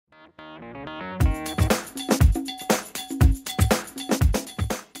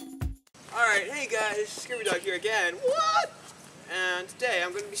guys, Scooby Dog here again. What? And today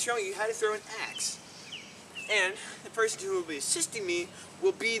I'm going to be showing you how to throw an axe. And the person who will be assisting me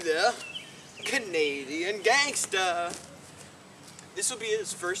will be the Canadian Gangsta. This will be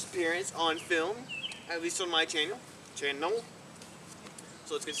his first appearance on film, at least on my channel.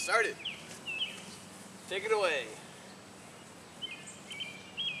 So let's get started. Take it away.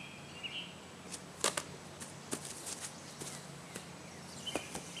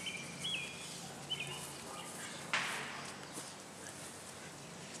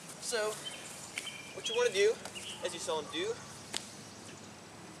 So, what you want to do, as you saw him do,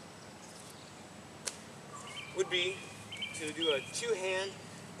 would be to do a two-hand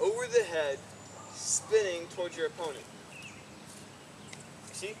over the head, spinning towards your opponent.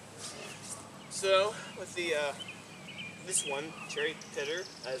 You see? So, with the this one, cherry pitter,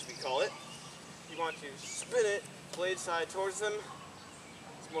 as we call it, you want to spin it, blade side towards them.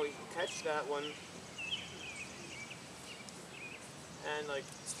 So you can catch that one, and like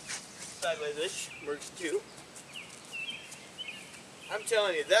sideways-ish works too. I'm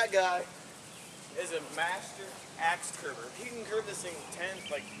telling you, that guy is a master axe curver. He can curve this thing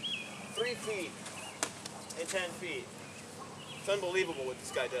 3 feet in 10 feet. It's unbelievable what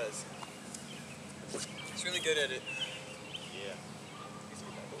this guy does. He's really good at it. Yeah.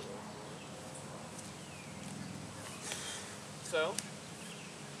 So,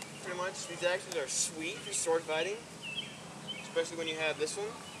 pretty much these axes are sweet for sword fighting, especially when you have this one,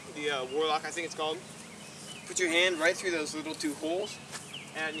 the Warlock, I think it's called. Put your hand right through those little two holes,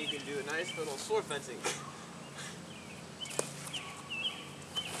 and you can do a nice little sword fencing.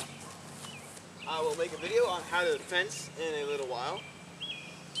 I will make a video on how to fence in a little while.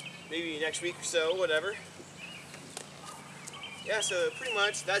 Maybe next week or so, whatever. Yeah, so pretty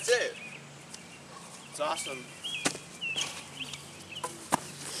much that's it. It's awesome.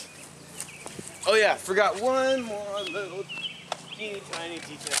 Oh yeah, forgot one more little teeny tiny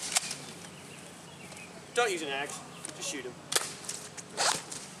detail. Don't use an axe, just shoot him.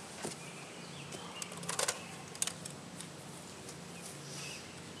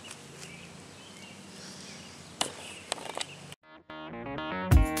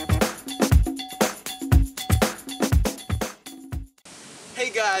 Hey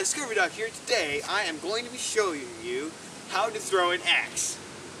guys, Scooby Dog here. Today I am going to be showing you how to throw an axe.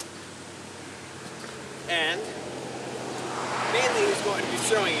 And mainly who's going to be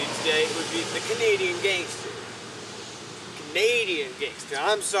showing you today would be the Canadian Gangster. Canadian Gangster,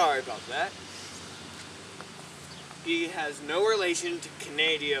 I'm sorry about that. He has no relation to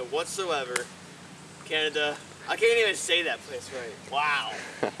Canada whatsoever. Canada, I can't even say that place right. Wow.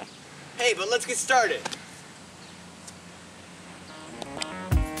 Hey, but let's get started.